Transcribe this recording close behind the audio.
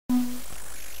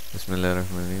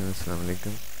बिस्मिल्लाहिर्रहमानिर्रहीम। अस्सलाम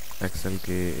वालेकुम। एक्सेल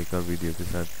के एक और वीडियो के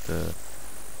साथ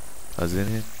हाजिर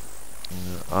हैं।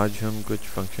 आज हम कुछ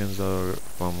फंक्शंस और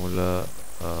फार्मूला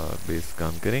बेस्ड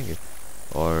काम करेंगे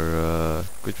और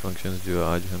कुछ फंक्शंस जो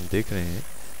आज हम देख रहे हैं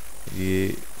ये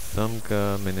सम का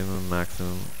मिनिमम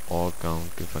मैक्सिमम और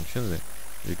काउंट के फंक्शंस हैं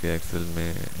जो कि एक्सेल में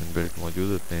इनबिल्ट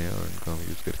मौजूद होते हैं और इनको हम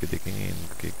यूज़ करके देखेंगे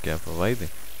इनके क्या फ़वाइद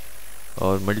हैं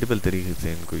और मल्टीपल तरीके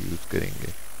से इनको यूज़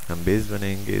करेंगे। हम बेस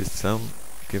बनाएंगे सम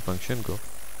के फंक्शन को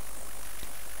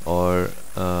और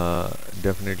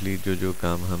डेफिनेटली जो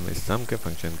काम हम इस सम के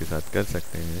फंक्शन के साथ कर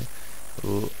सकते हैं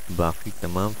वो बाकी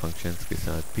तमाम फंक्शंस के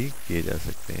साथ भी किए जा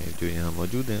सकते हैं जो यहाँ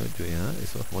मौजूद हैं और जो यहाँ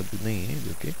इस वक्त मौजूद नहीं हैं,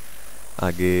 जो कि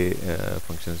आगे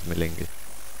फंक्शंस मिलेंगे।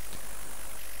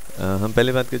 हम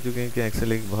पहले बात कर चुके हैं कि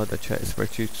एक्सेल एक बहुत अच्छा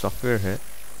स्प्रेडशीट सॉफ्टवेयर है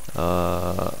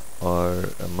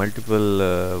और मल्टीपल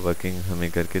वर्किंग हमें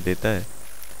करके देता है।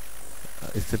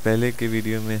 इससे पहले के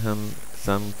वीडियो में हम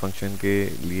सम फंक्शन के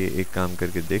लिए एक काम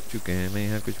करके देख चुके हैं। मैं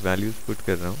यहाँ कुछ वैल्यूज़ पुट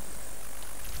कर रहा हूँ।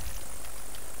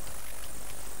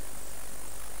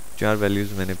 4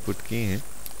 वैल्यूज़ मैंने पुट की हैं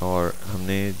और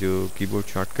हमने जो कीबोर्ड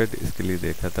शॉर्टकट इसके लिए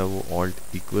देखा था वो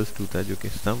ऑल्ट इक्वल्स टू था, जो कि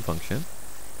सम फंक्शन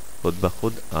खुद ब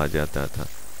खुद आ जाता था।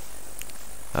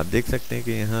 आप देख सकते हैं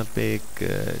कि यहाँ पे एक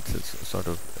सॉर्ट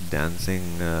ऑफ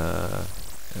डांसिंग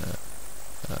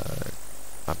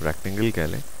आप रेक्टेंगल कह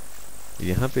लें।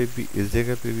 यहाँ पे भी, इस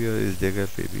जगह पे भी और इस जगह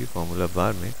पे भी फॉर्मूला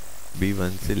बार में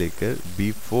B1 से लेकर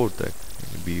B4 तक,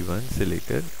 B1 से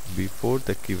लेकर B4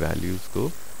 तक की वैल्यूज़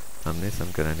को हमने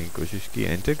सम कराने की कोशिश की।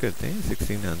 एंटर करते हैं,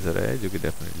 16 आंसर आया, जो कि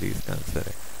डेफिनेटली इसका आंसर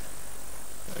है।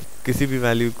 किसी भी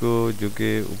वैल्यू को जो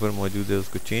कि ऊपर मौजूद है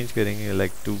उसको चेंज करेंगे,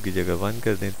 लाइक 2 की जगह 1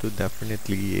 कर दें तो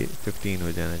डेफिनेटली ये 15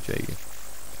 हो जाना चाहिए,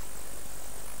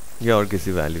 या और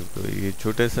किसी वैल्यू को। ये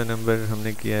छोटा सा नंबर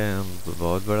हमने किया है, हम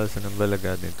बहुत बड़ा सा नंबर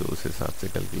लगा दें तो उस हिसाब से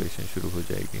कैलकुलेशन शुरू हो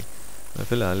जाएगी। मैं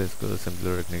फ़िलहाल इसको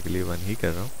सिंपलर रखने के लिए 1 ही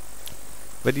कर रहा हूँ।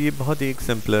 बट ये बहुत ही एक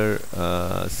सिंपलर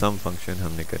सम फंक्शन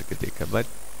हमने करके देखा। बट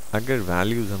अगर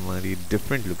वैल्यूज़ हमारी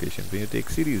डिफरेंट लोकेशन पे, तो एक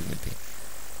सीरीज़ में थी,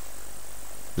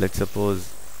 लेट्स सपोज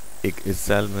एक इस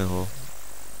सेल में हो,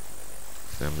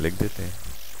 इसे हम लिख देते हैं,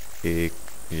 एक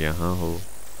यहाँ हो,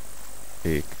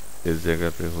 एक इस जगह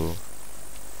पे हो,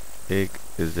 एक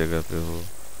इस जगह पे हो,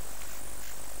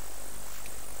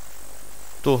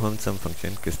 तो हम सम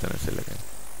फंक्शन किस तरह से लगाएं,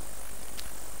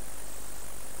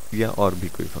 या और भी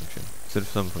कोई फंक्शन,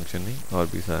 सिर्फ सम फंक्शन नहीं और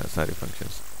भी सारे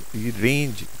फंक्शंस। ये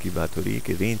रेंज की बात हो रही है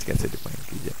कि रेंज कैसे डिफाइन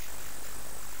की जाए।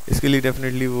 इसके लिए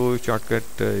डेफिनेटली वो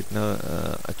शॉर्टकट इतना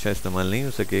अच्छा इस्तेमाल नहीं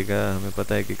हो सकेगा। हमें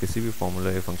पता है कि किसी भी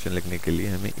फॉर्मूला या फंक्शन लिखने के लिए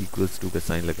हमें इक्वल्स टू का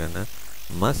साइन लगाना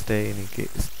मस्ट है, यानी कि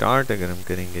स्टार्ट अगर हम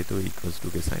करेंगे तो इक्वल्स टू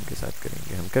के साइन के साथ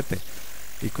करेंगे। हम करते हैं,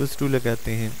 इक्वल्स टू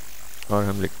लगाते हैं और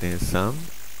हम लिखते हैं सम,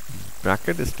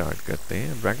 ब्रैकेट स्टार्ट करते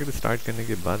हैं। ब्रैकेट स्टार्ट करने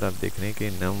के बाद आप देख रहे हैं कि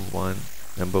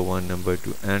number 1, number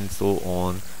 2 and so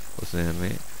on, उसने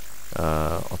हमें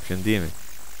ऑप्शन दिए हुए।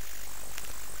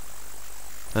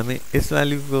 हमें इस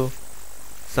वैल्यू को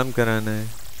सम कराना है,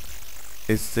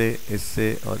 इससे,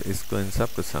 इससे और इसको, इन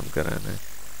सब को सम कराना है।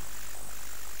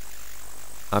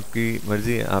 आपकी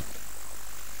मर्ज़ी है, आप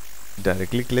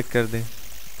डायरेक्टली क्लिक कर दें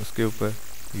उसके ऊपर,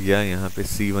 या यहाँ पे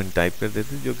C1 टाइप कर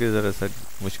देते, जो कि ज़रा सा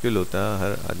मुश्किल होता है,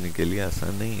 हर आदमी के लिए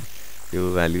आसान नहीं है कि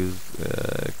वो वैल्यूज़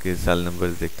के सेल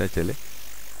नंबर्स देखता चले।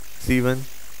 C1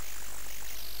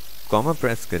 कॉमा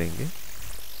प्रेस करेंगे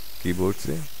कीबोर्ड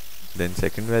से, then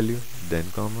second value,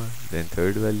 then comma, then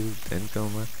third value, then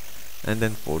comma, and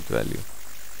then fourth value।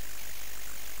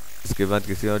 इसके बाद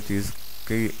किसी और चीज़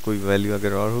की कोई वैल्यू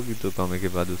अगर और होगी तो कॉमे के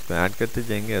बाद उसको ऐड करते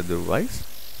जाएंगे। अदरवाइज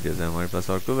जैसे हमारे पास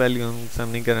और कोई वैल्यू हम सम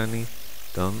नहीं करानी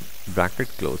तो हम ब्रैकेट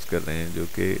क्लोज कर रहे हैं, जो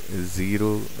कि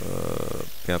 0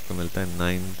 पे आपको मिलता है।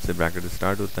 9 से ब्रैकेट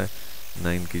स्टार्ट होता है,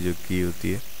 9 की जो की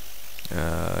होती है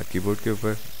कीबोर्ड के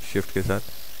ऊपर शिफ्ट के साथ,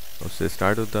 उससे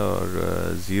स्टार्ट होता है और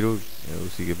 0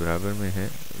 उसी के बराबर में है,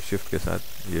 शिफ्ट के साथ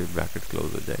ये ब्रैकेट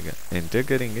क्लोज हो जाएगा। एंटर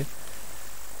करेंगे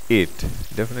 8,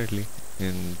 डेफिनेटली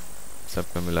इन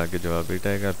सब का मिला के जवाब 8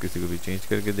 आएगा। आप किसी को भी चेंज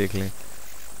करके देख लें,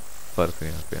 फ़र्क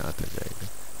यहाँ पे आता जाएगा।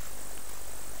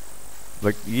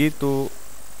 बट ये तो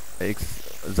एक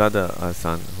ज़्यादा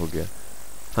आसान हो गया।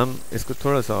 हम इसको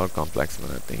थोड़ा सा और कॉम्प्लेक्स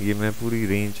बनाते हैं। ये मैं पूरी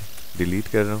रेंज डिलीट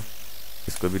कर रहा हूँ,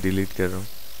 इसको भी डिलीट कर रहा हूँ।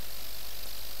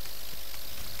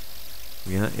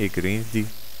 यहाँ एक रेंज दी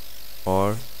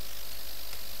और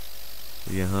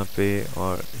यहाँ पे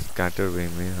और स्कैटर वे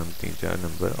में हम 3-4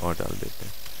 नंबर और डाल देते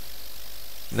हैं।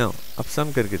 नाउ अब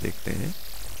सम करके देखते हैं।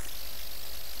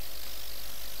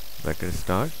 ब्रैकेट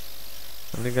स्टार्ट,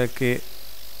 हमने कहा कि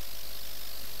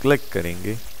क्लिक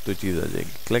करेंगे तो चीज़ आ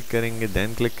जाएगी, क्लिक करेंगे,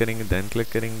 देन क्लिक करेंगे, देन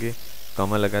क्लिक करेंगे,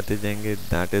 कॉमा लगाते जाएंगे।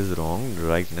 That is wrong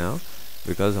right now.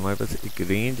 Because हमारे पास एक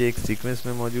रेंज एक सीक्वेंस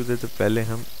में मौजूद है, तो पहले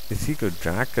हम इसी को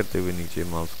ड्रैग करते हुए नीचे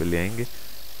माउस को ले आएंगे।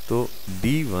 तो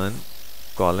D1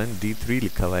 कॉलन D3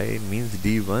 लिखा हुआ है, मीन्स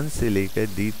D1 से लेकर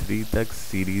D3 तक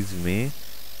सीरीज में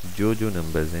जो जो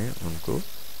नंबर्स हैं उनको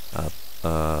आप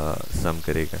सम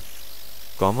करेगा,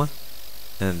 कॉमा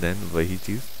एंड देन वही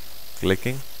चीज़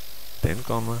clicking, then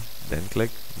comma, then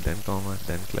click, then comma,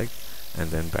 then click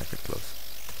and then bracket close.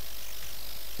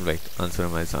 Right, answer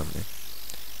हमारे सामने।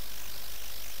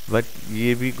 बट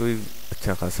ये भी कोई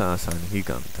अच्छा खासा आसान ही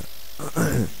काम था।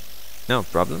 ना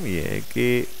प्रॉब्लम ये है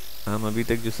कि हम अभी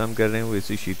तक जो सम कर रहे हैं वो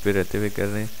इसी शीट पे रहते हुए कर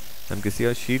रहे हैं, हम किसी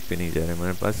और शीट पे नहीं जा रहे।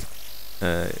 हमारे पास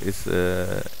इस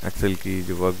एक्सेल की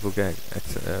जो वर्कबुक है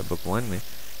बुक 1 में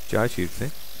 4 शीट्स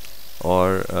हैं,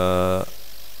 और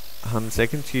हम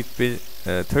सेकंड शीट पे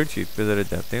थर्ड शीट पे ज़रा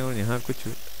जाते हैं और यहाँ कुछ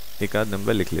एक आध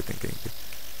नंबर लिख लेते हैं कहीं पे।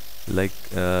 लाइक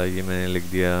ये मैंने लिख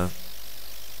दिया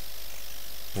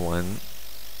 100।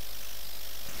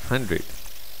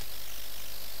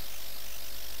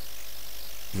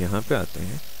 यहाँ पे आते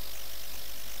हैं,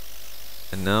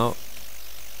 नाउ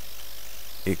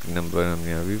एक नंबर हम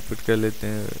यहाँ भी पुट कर लेते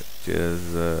हैं, which is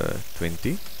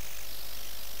 20।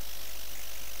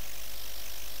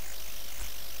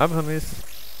 अब हमें इस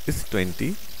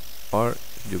 20 और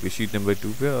जो कि शीट नंबर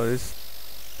 2 पे, और इस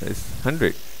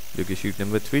 100 जो कि शीट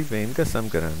नंबर 3 पे, इनका सम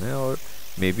कराना है, और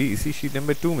मे बी इसी शीट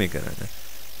नंबर 2 में कराना है।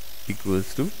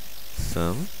 Equals to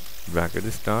some bracket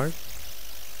start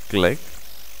click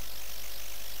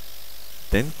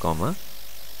then comma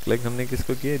click. हमने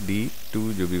किसको किया,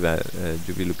 D2 जो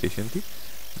भी लोकेशन थी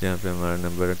जहाँ पे हमारा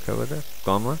नंबर रखा हुआ था,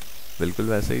 कॉमा बिल्कुल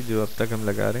वैसे ही जो अब तक हम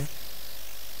लगा रहे हैं।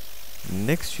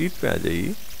 नेक्स्ट शीट पे आ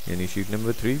जाइए, यानी शीट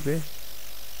नंबर 3 पे,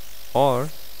 और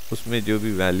उसमें जो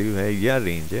भी वैल्यू है या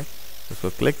रेंज है उसको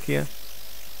क्लिक किया,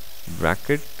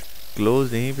 ब्रैकेट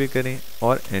क्लोज यहीं पे करें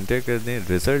और एंटर कर दें।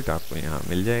 रिजल्ट आपको यहाँ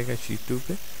मिल जाएगा शीट 2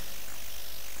 पे,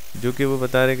 जो कि वो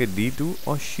बता रहे हैं कि D2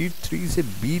 और शीट 3 से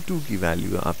B2 की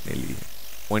वैल्यू आपने ली है।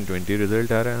 120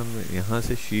 रिजल्ट आ रहा है। हम यहाँ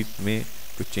से शीट में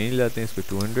कुछ चेंज लाते हैं, इसको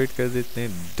 200 कर देते हैं।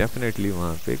 डेफिनेटली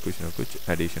वहाँ पे कुछ ना कुछ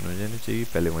एडिशन हो जाना चाहिए,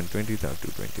 पहले 120 था,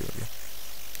 220 हो गया।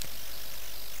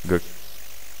 गुड।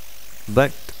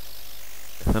 बट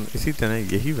हम इसी तरह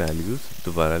यही वैल्यूज़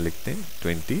दोबारा लिखते हैं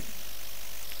 20,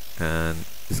 एंड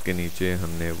इसके नीचे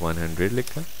हमने 100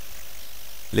 लिखा।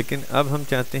 लेकिन अब हम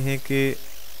चाहते हैं कि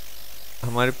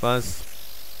हमारे पास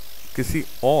किसी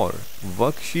और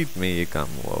वर्कशीट में ये काम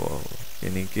हुआ हो,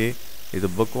 यानी कि ये तो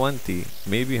बुक 1 थी,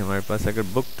 मे बी हमारे पास अगर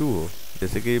बुक 2 हो,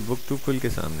 जैसे कि ये बुक 2 खुल के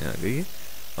सामने आ गई है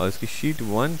और इसकी शीट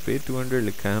 1 पे 200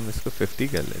 लिखा है, हम इसको 50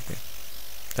 कर लेते हैं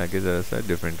ताकि ज़रा सा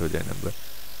डिफरेंट हो जाए नंबर।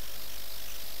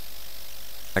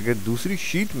 अगर दूसरी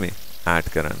शीट में ऐड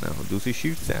कराना हो, दूसरी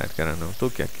शीट से ऐड कराना हो, तो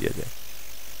क्या किया जाए।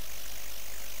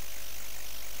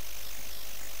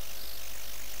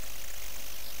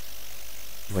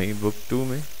 वहीं बुक 2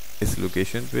 में इस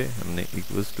लोकेशन पे हमने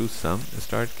इक्वल्स टू सम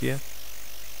स्टार्ट किया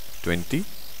 20,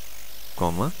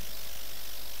 कॉमा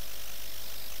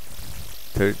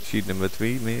थर्ड शीट नंबर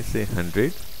 3 में से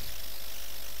 100,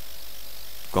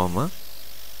 कॉमा,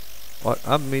 और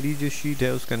अब मेरी जो शीट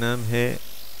है उसका नाम है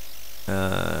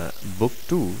बुक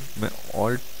 2। मैं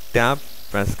ऑल्ट टैब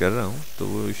प्रेस कर रहा हूँ तो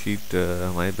वो शीट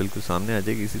हमारे बिल्कुल सामने आ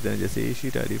जाएगी। इसी तरह जैसे ये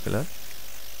शीट आ रही है फिलहाल,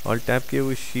 और टैप किया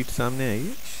वो शीट सामने आई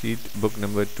है, शीट बुक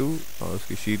नंबर 2 और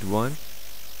उसकी शीट 1।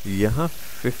 यहाँ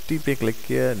 50 पे क्लिक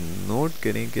किया। नोट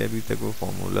करें कि अभी तक वो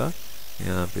फॉर्मूला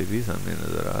यहाँ पे भी सामने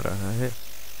नज़र आ रहा है।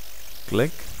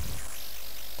 क्लिक,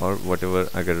 और वट एवर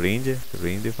अगर रेंज है तो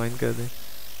रेंज डिफाइन कर दें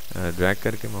ड्रैग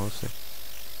करके माउस से,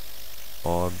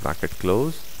 और ब्रैकेट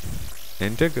क्लोज,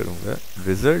 एंटर करूँगा।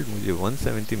 रिज़ल्ट मुझे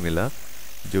 170 मिला,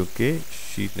 जो कि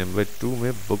शीट नंबर 2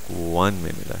 में बुक 1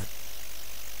 में मिला है।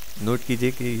 नोट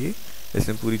कीजिए कि ये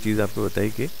इसने पूरी चीज़ आपको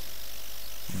बताई कि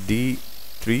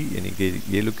D3 यानी कि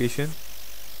ये लोकेशन,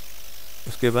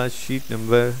 उसके बाद शीट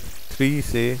नंबर 3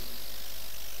 से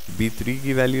B3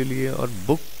 की वैल्यू ली है, और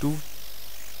बुक 2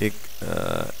 एक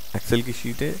एक्सेल की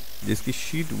शीट है जिसकी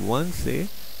शीट 1 से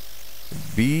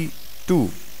B2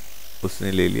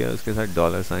 उसने ले लिया, उसके साथ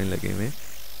डॉलर साइन लगे हुए,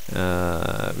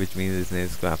 विच मीन्स इसने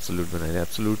इसको एब्सोल्यूट बना लिया।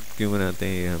 एब्सोल्यूट क्यों बनाते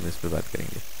हैं ये हम इस पर बात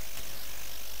करेंगे।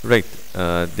 राइट,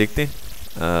 देखते हैं।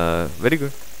 वेरी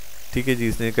गुड, ठीक है जी,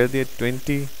 इसने कर दिया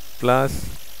 20 प्लस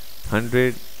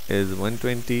 100 इज़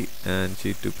 120, एंड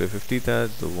शीट 2 पे 50 था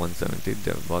तो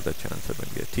 170। बहुत अच्छा आंसर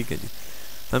बन गया। ठीक है जी,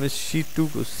 हम इस शीट 2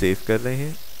 को सेव कर रहे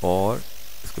हैं और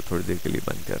इसको थोड़ी देर के लिए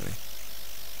बंद कर रहे हैं।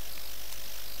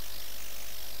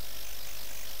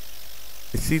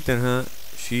 इसी तरह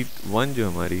शीट 1 जो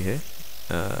हमारी है,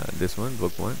 दिस वन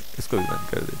बुक 1, इसको भी बंद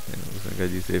कर देते हैं। उसने कहा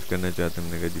जी सेव करना चाहते हैं,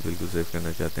 हमने कहा जी बिल्कुल सेव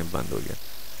करना चाहते हैं, बंद हो गया।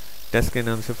 टेस्ट के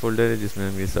नाम से फोल्डर है जिसमें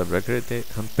हम ये सब रख रहे थे।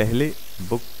 हम पहले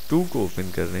बुक 2 को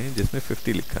ओपन कर रहे हैं जिसमें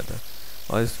 50 लिखा था,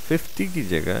 और इस 50 की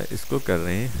जगह इसको कर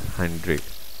रहे हैं 100,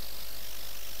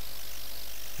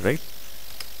 राइट।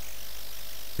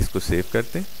 इसको सेव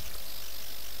करते हैं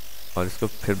और इसको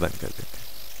फिर बंद कर देते हैं।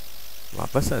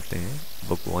 वापस आते हैं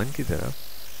बुक 1 की तरफ,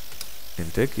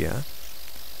 एंटर किया,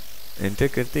 एंटर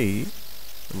करते ही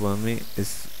वो हमें इस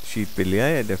शीट पे ले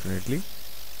आया डेफिनेटली,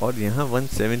 और यहाँ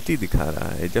 170 दिखा रहा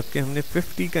है जबकि हमने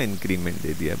 50 का इंक्रीमेंट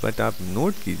दे दिया। बट आप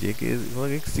नोट कीजिए कि वो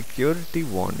एक सिक्योरिटी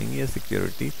वार्निंग या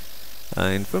सिक्योरिटी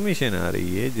इंफॉर्मेशन आ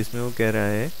रही है जिसमें वो कह रहा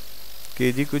है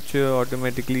कि जी कुछ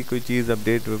ऑटोमेटिकली कोई चीज़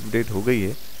अपडेट हो गई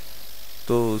है,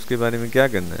 तो उसके बारे में क्या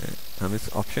करना है। हम इस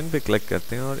ऑप्शन पे क्लिक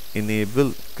करते हैं और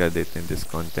इनेबल कर देते हैं दिस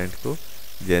कंटेंट को।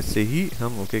 जैसे ही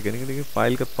हम ओके करेंगे, देखिए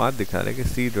फाइल का पाथ दिखा रहा है कि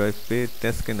सी ड्राइव पे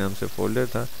टेस्ट के नाम से फोल्डर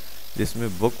था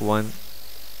जिसमें बुक 1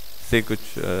 से कुछ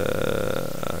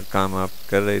काम आप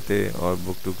कर रहे थे और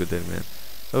बुक 2 के दरमियान।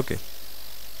 ओके,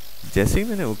 जैसे ही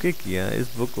मैंने ओके किया,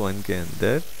 इस बुक 1 के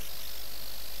अंदर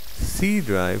सी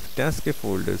ड्राइव टेस्ट के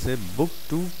फोल्डर से बुक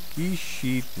 2 की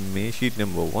शीट में, शीट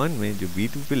नंबर 1 में जो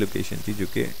B2 पे लोकेशन थी जो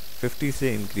कि 50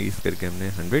 से इंक्रीज करके हमने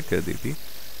 100 कर दी थी,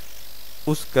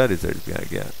 उसका रिजल्ट भी आ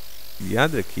गया।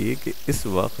 याद रखिए कि इस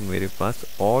वक्त मेरे पास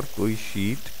और कोई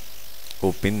शीट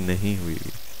ओपन नहीं हुई।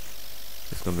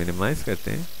 इसको मिनिमाइज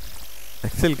करते हैं,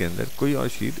 एक्सेल के अंदर कोई और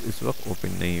शीट इस वक्त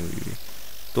ओपन नहीं हुई।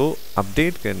 तो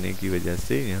अपडेट करने की वजह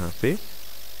से यहाँ पे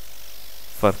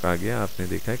फ़र्क आ गया। आपने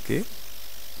देखा कि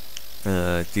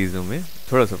चीज़ों में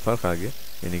थोड़ा सा फ़र्क आ गया,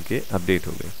 यानी कि अपडेट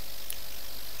हो गई।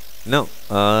 नाउ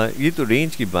ये तो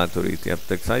रेंज की बात हो रही थी, अब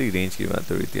तक सारी रेंज की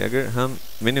बात हो रही थी। अगर हम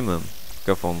मिनिमम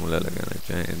का फॉर्मूला लगाना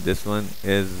चाहें, this one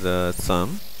is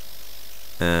some,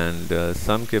 and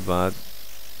some के बाद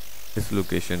इस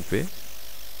लोकेशन पे,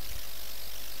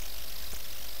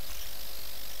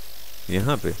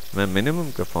 यहाँ पे मैं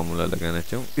मिनिमम का फॉर्मूला लगाना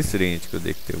चाहूँ इस रेंज को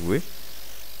देखते हुए,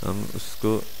 हम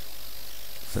उसको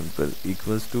simple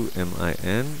equals to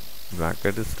min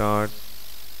bracket start,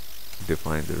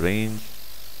 define the range,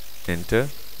 enter.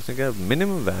 उसने कहा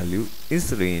मिनिमम वैल्यू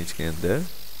इस रेंज के अंदर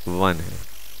 1 है।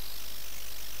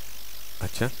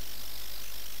 अच्छा,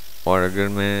 और अगर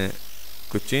मैं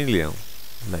कुछ चेंज ले आऊँ,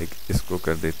 लाइक इसको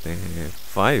कर देते हैं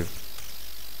 5,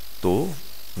 तो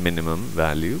मिनिमम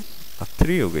वैल्यू अब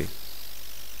 3 हो गई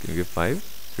क्योंकि 5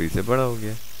 3 से बड़ा हो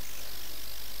गया।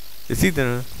 इसी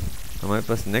तरह हमारे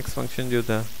पास नेक्स्ट फंक्शन जो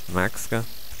था मैक्स का,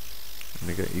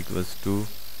 हमने कहा equals to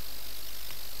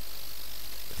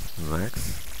max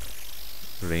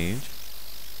range,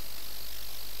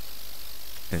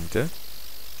 enter.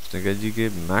 उसने कहा जी कि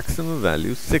मैक्सिमम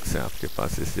वैल्यू 6 है आपके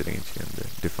पास इस रेंज के अंदर।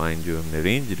 डिफाइन जो हमने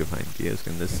रेंज डिफाइन की है उसके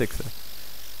अंदर 6 है।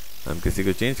 हम किसी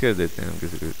को चेंज कर देते हैं, हम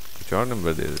किसी को कुछ और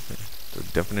नंबर दे देते हैं, तो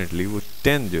डेफिनेटली वो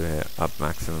 10 जो है अब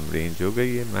मैक्सिमम रेंज हो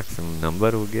गई है, मैक्सिमम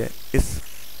नंबर हो गया इस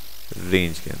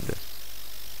रेंज के अंदर।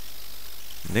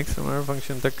 नेक्स्ट हमारा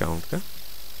फंक्शन था काउंट का।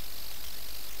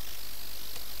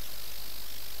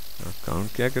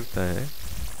 काउंट क्या करता है,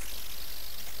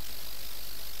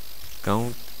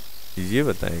 काउंट ये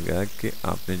बताएगा कि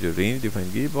आपने जो रेंज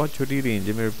डिफाइन की, बहुत छोटी रेंज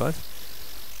है मेरे पास,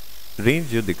 रेंज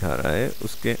जो दिखा रहा है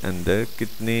उसके अंदर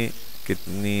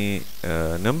कितने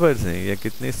नंबर्स हैं या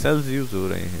कितने सेल्स यूज हो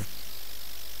रहे हैं।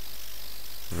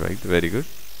 Right, very good.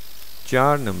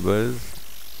 4 नंबर्स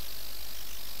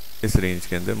इस रेंज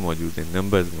के अंदर मौजूद हैं,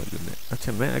 नंबर्स मौजूद हैं।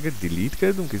 अच्छा, मैं अगर डिलीट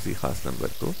कर दूं किसी खास नंबर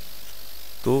को,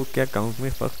 तो क्या काउंट में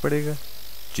फ़र्क पड़ेगा?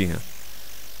 जी हाँ,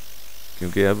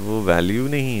 क्योंकि अब वो वैल्यू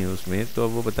नहीं है उसमें, तो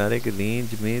अब वो बता रहे हैं कि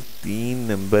रेंज में 3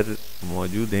 नंबर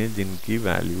मौजूद हैं जिनकी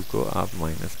वैल्यू को आप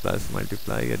माइनस प्लस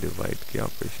मल्टीप्लाई या डिवाइड के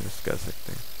ऑपरेशंस कर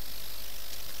सकते हैं।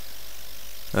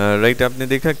 राइट, आपने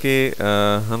देखा कि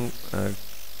हम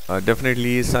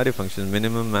डेफिनेटली ये सारे फंक्शन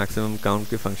मिनिमम मैक्सिमम काउंट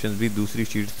के फंक्शन भी दूसरी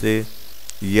शीट से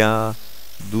या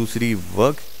दूसरी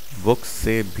वर्क बुक्स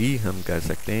से भी हम कर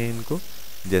सकते हैं इनको,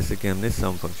 जैसे कि हमने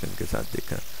सम फंक्शन के साथ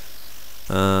देखा।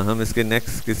 हम इसके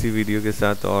नेक्स्ट किसी वीडियो के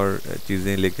साथ और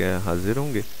चीज़ें लेकर हाजिर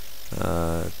होंगे।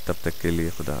 तब तक के लिए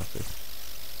खुदा हाफिज़।